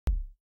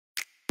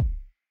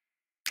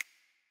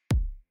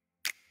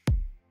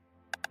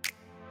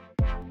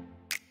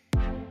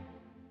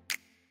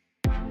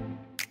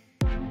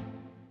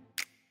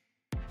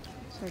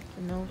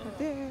Checking over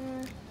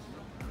there.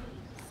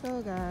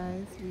 So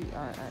guys, we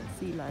are at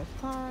Sea Life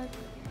Park.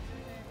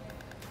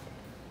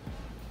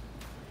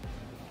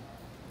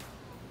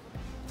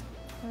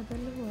 Moana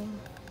Luau.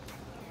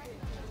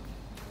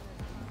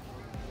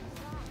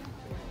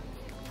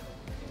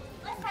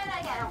 Let's try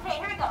that again. Okay,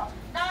 here we go.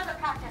 That was a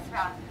practice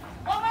round.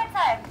 One more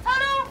time.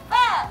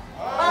 Aloha!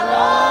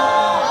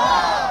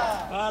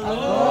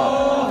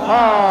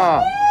 Aloha!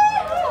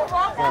 Aloha!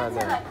 Welcome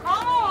to the Ka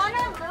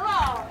Moana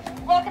Luau.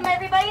 Welcome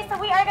everybody. So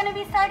we are going to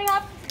be starting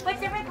off with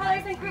different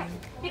colors and groups.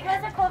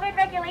 Because of COVID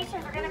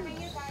regulations, we're going to bring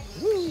you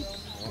guys. Woo!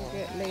 Go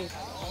get laid.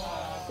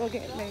 Go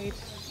get laid.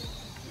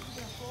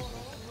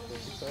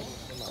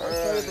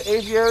 The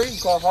aviary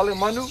called Holly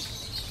Manu.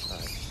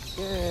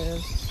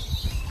 Yes.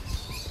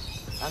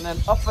 And then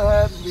up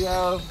ahead we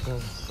have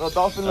the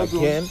Dolphin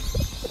Lagoon. Again.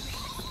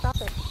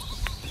 Stop it.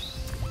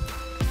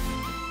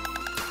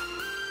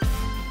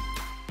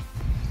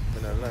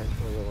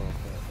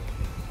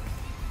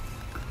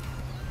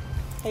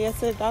 Hey, I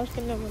said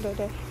dolphin number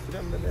there.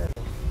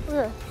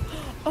 Where?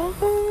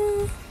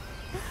 Oh,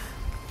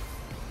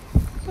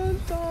 the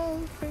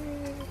dolphin.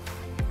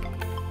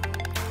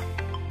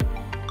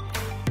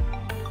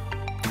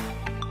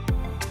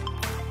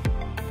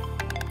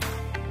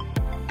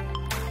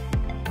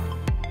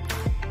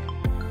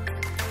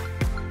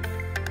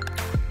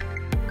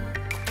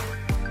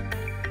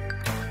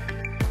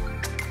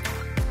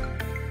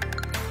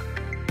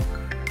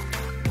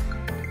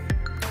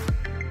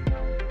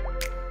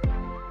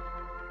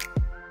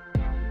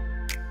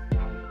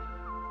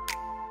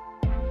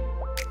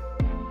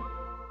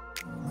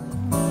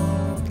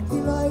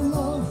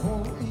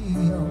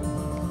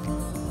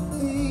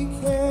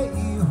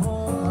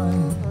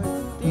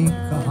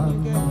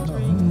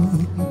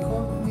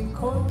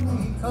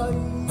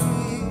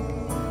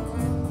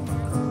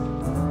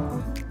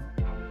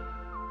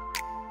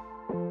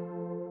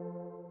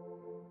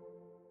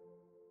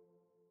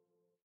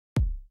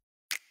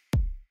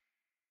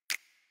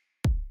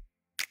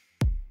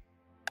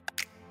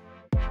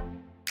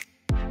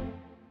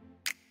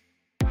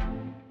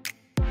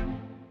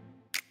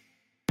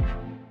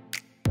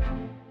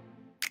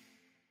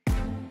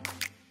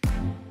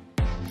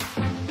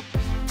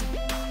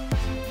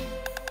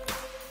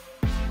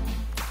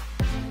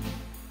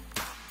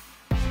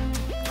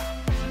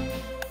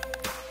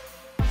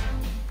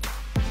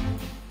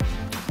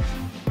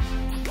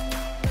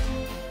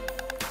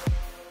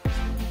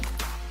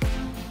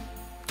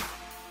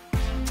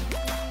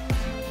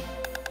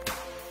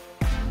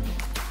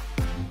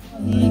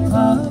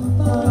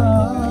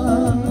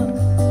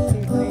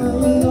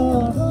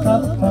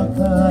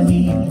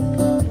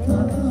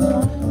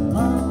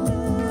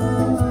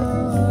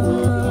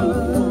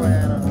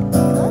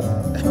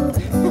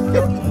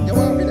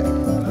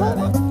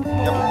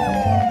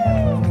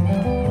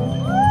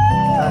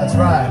 That's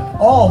right,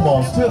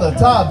 almost to the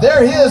top.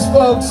 There he is,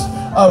 folks.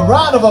 A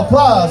round of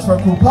applause for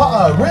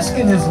Kupa'a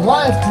risking his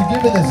life to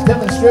give you this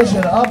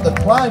demonstration of the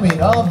climbing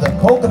of the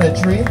coconut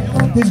tree.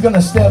 He's going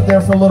to stay up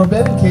there for a little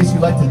bit in case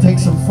you'd like to take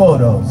some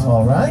photos,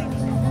 all right?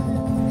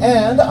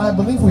 And I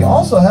believe we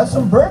also have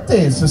some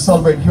birthdays to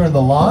celebrate here in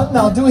the lawn.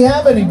 Now, do we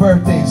have any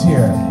birthdays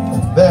here?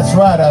 That's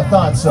right, I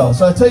thought so.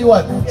 So I tell you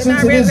what,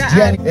 since it is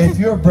January, if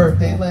your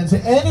birthday lands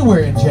anywhere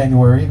in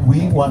January,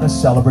 we want to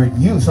celebrate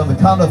you. So on the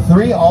count of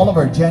 3, all of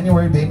our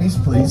January babies,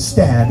 please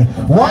stand.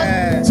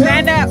 1, 2,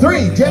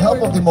 3.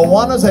 Help of the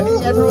Moanas and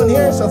everyone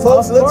here. So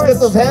folks, let's get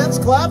those hands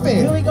clapping.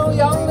 Here we go,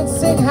 y'all. Let's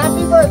sing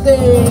happy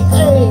birthday.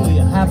 Hey,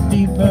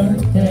 happy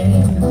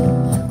birthday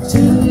to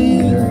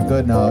you. Very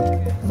good. Now,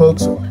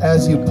 folks,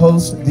 as you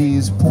post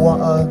these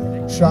pua'a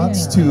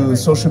shots to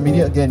social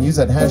media, again, use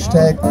that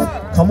hashtag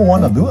Ka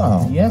Moana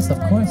Luau. Yes, of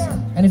course.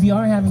 And if you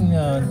are having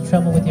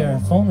trouble with your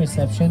phone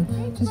reception,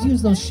 just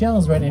use those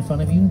shells right in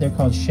front of you. They're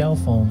called shell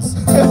phones.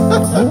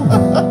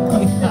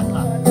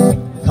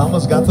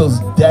 Kama's got those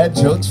dad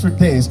jokes for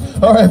days.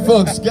 All right,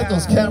 folks, get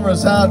those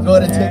cameras out. Go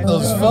ahead and take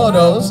those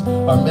photos.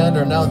 Our men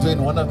are now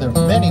doing one of their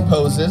many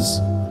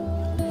poses.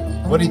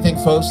 What do you think,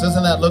 folks?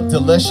 Doesn't that look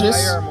delicious?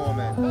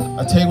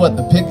 I'll tell you what,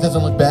 the pig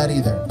doesn't look bad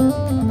either.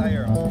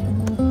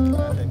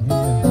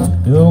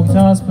 Your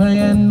guitar's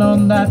playing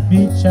on that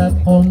beach at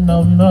oh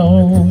no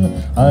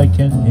no. I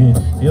can hear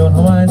your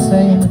Hawaiian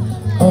saying,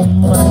 oh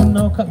my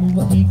no ka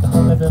ua I ka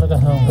hana vela ka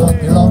hau. Don't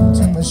belong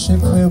to my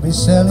ship, we'll be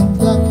sailing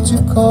back to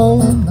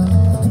Kona.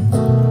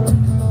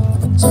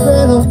 It's a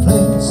grand old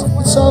place,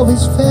 it's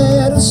always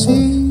fair to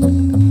see.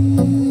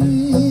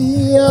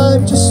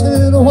 I'm just a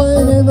little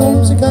white and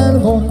homesick kind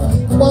of boy.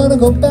 I wanna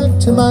go back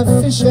to my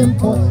fishing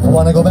port. I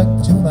wanna go back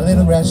to my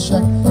little grass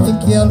shack in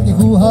Kealaki,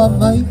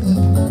 Hawaii,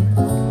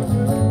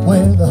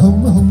 where the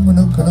huma huma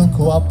nuka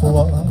nuka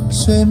apua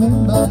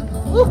swimming by.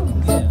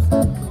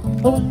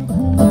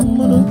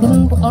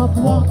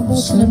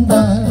 Swimming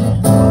by.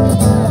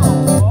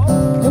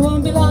 It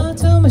won't be long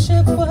till my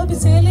ship will be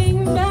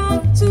sailing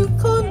back to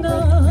Kona.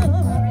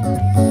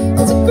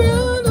 It's a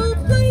grand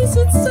old place,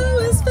 it's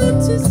always fun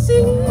to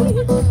see.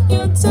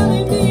 You're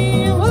telling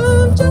me,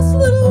 well, I'm just a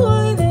little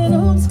white and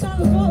homesick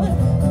kind of boy.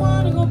 I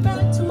wanna go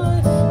back to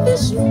my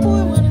fishing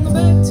port.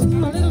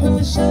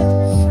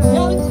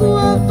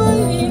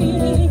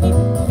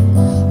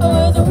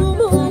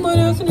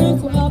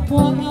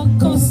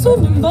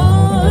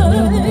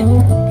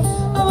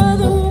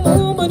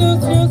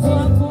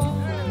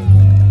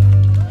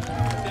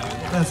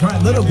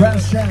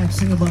 Jack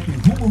sing about the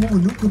Humu Humu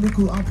Nuku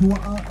Nuku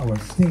Apua'a, our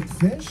state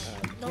fish.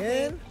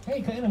 Again?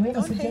 Hey, Kaina, we have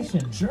a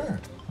suggestion. Sure.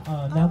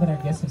 Now that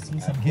our guests have seen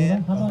some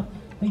hula, how about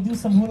they do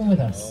some hula with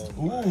us?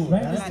 Ooh,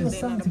 Right? Let's do a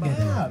song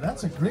together. Yeah,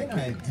 that's a great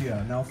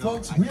idea. Now,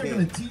 folks, we are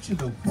going to teach you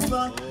the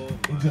hula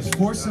in just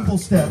 4 simple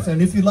steps.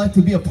 And if you'd like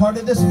to be a part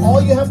of this,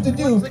 all you have to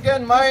do... Once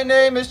again, my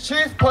name is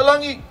Chief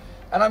Palangi,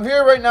 and I'm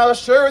here right now to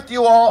share with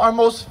you all our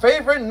most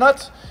favorite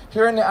nut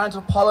here in the islands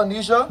of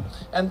Polynesia.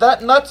 And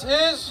that nut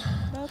is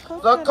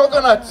the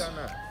coconut.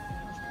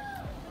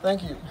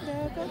 Thank you.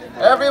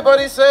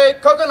 Everybody say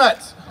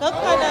coconut.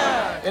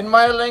 Coconut. In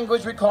my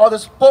language, we call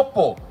this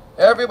popo.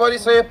 Everybody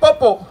say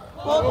popo.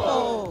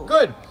 Popo.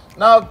 Good.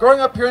 Now, growing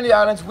up here in the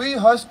islands, we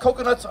husk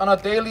coconuts on a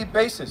daily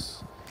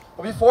basis.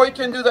 But before you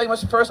can do that, you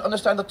must first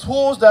understand the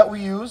tools that we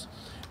use.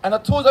 And the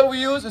tools that we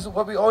use is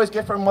what we always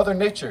get from Mother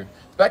Nature.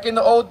 Back in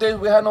the old days,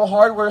 we had no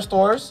hardware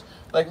stores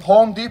like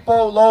Home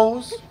Depot,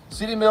 Lowe's,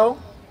 City Mill.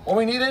 What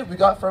we needed, we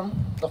got from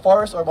the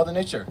forest or Mother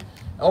Nature.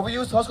 And what we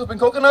use to husk open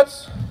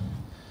coconuts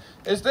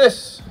is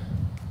this.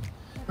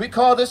 We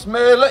call this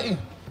melei.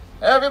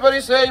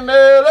 Everybody say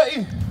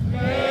melei.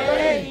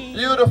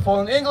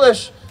 Beautiful. In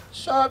English,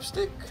 sharp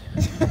stick.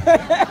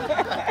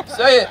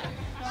 Say it.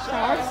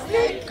 Sharp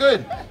stick.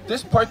 Good.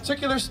 This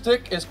particular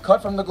stick is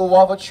cut from the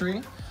guava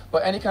tree,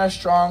 but any kind of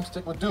strong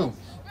stick would do.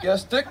 Get a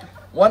stick,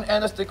 one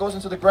end of the stick goes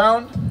into the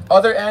ground,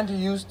 other end you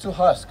use to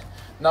husk.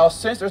 Now,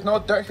 since there's no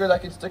dirt here that I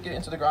can stick it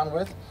into the ground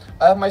with,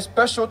 I have my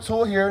special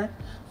tool here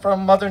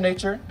from Mother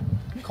Nature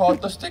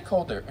called the stick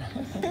holder.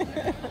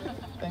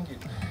 Thank you.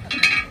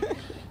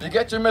 You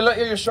get your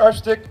melei, your sharp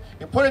stick,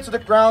 you put it to the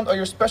ground or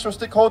your special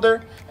stick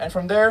holder, and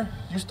from there,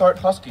 you start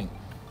husking.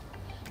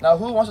 Now,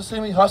 who wants to see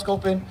me husk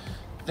open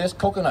this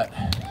coconut?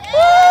 I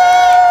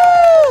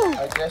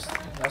guess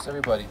that's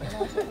everybody.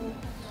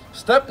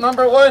 Step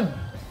number 1,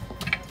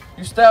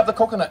 you stab the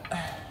coconut.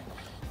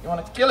 You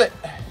want to kill it.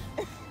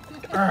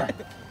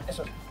 It's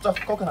a tough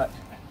coconut.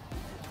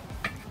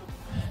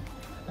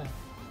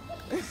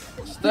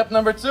 Step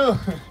number 2,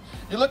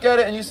 you look at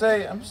it and you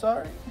say, I'm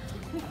sorry.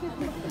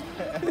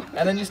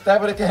 And then you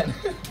stab it again.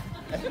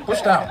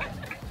 Push down.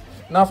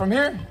 Now from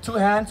here, 2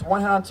 hands,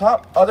 1 hand on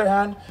top, other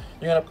hand,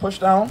 you're gonna push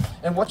down.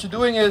 And what you're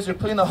doing is you're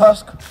putting the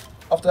husk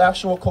of the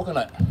actual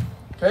coconut.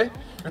 Okay?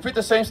 Repeat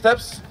the same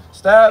steps,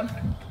 stab,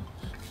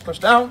 push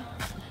down,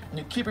 and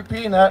you keep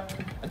repeating that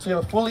until you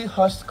have a fully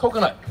husked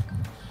coconut.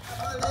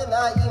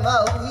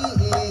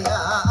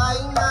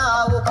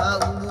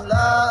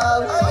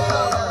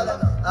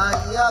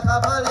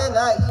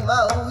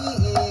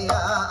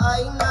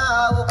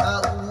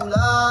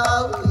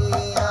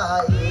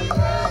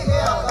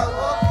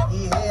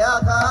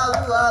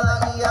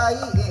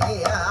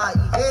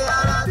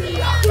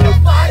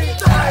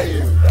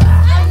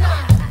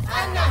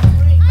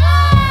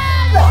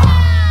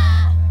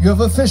 You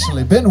have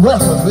officially been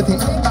welcomed with the...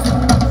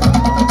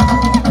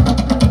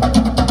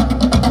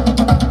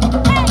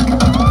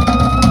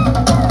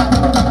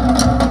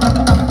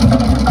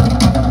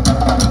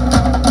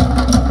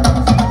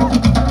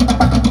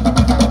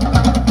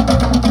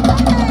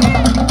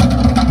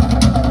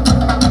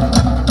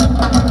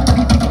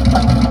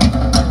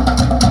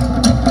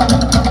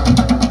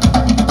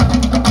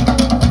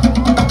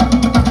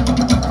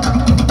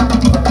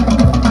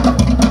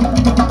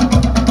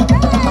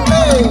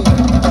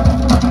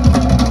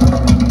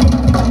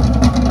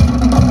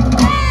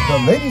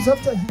 Ladies up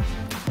to...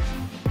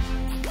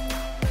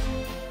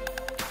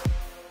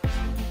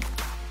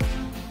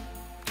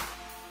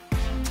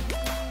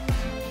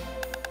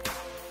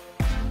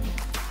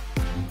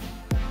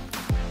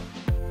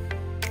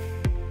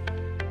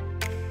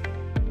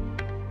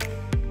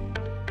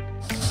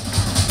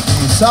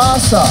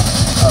 Sasa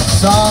of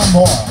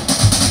Samoa.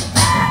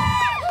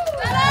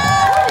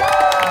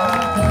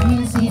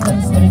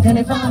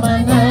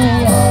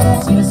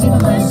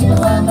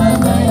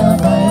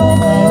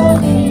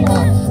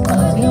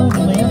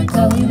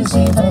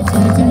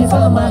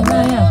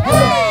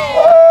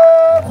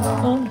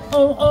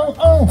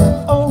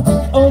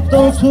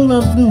 Those hula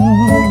blues.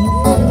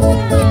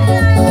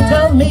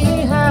 Tell me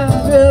how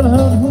you ever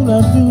heard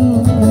hula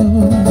blues.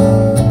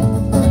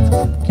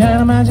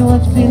 Can't imagine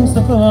what you feel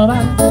so full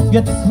about.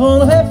 Get this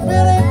full of that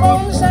feeling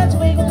on the side to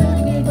wake up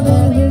and get the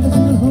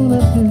hula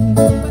blues.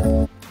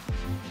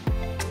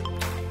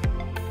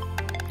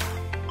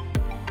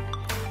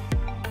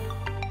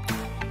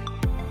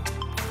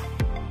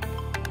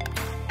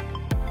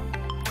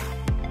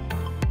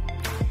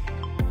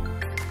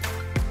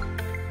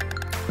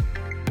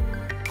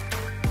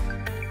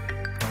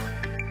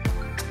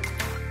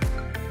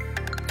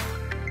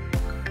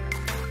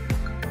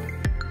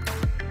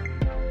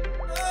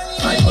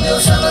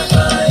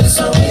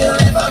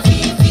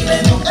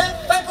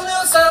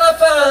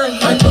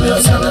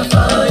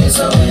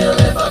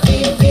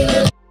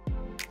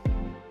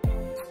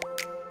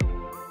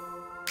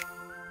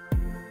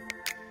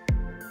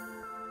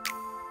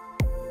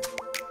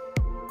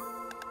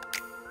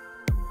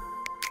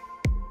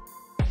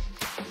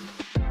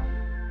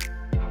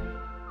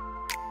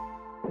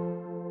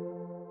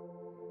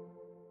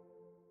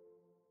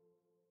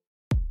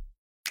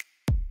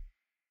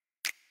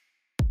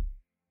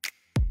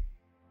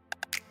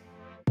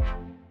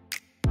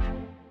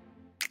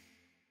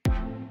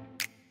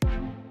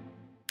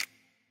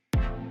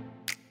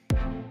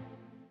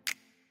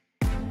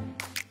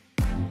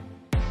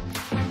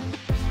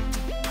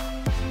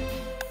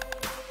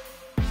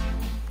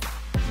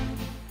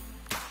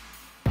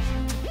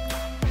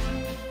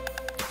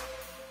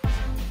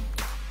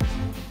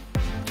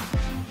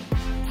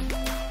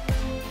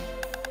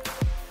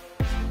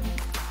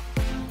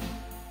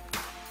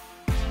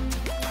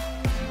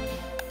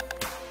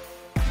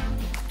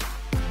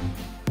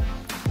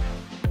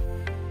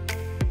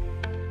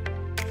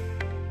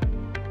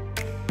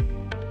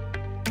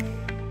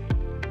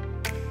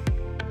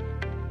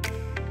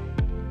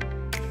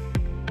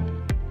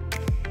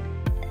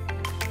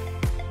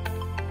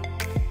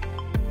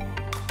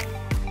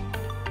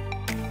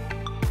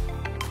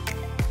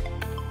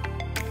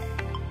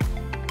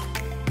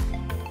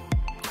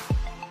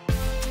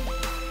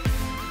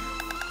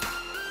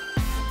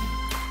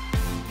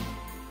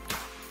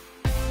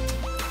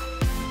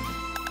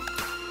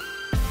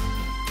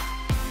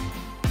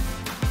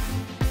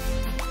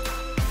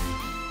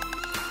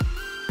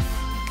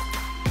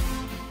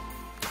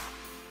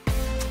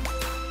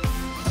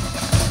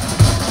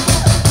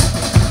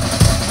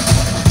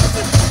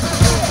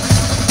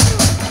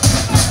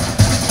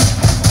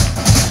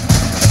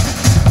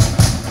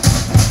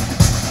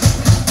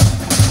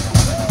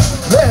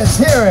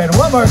 hear it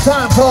one more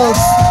time, folks.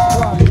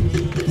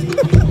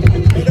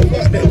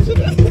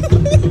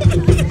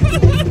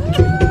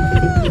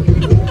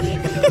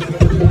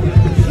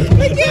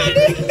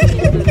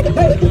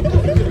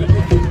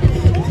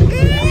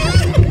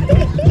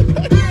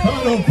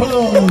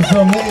 Pose,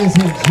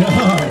 amazing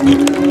job.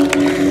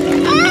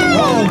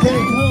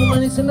 Okay.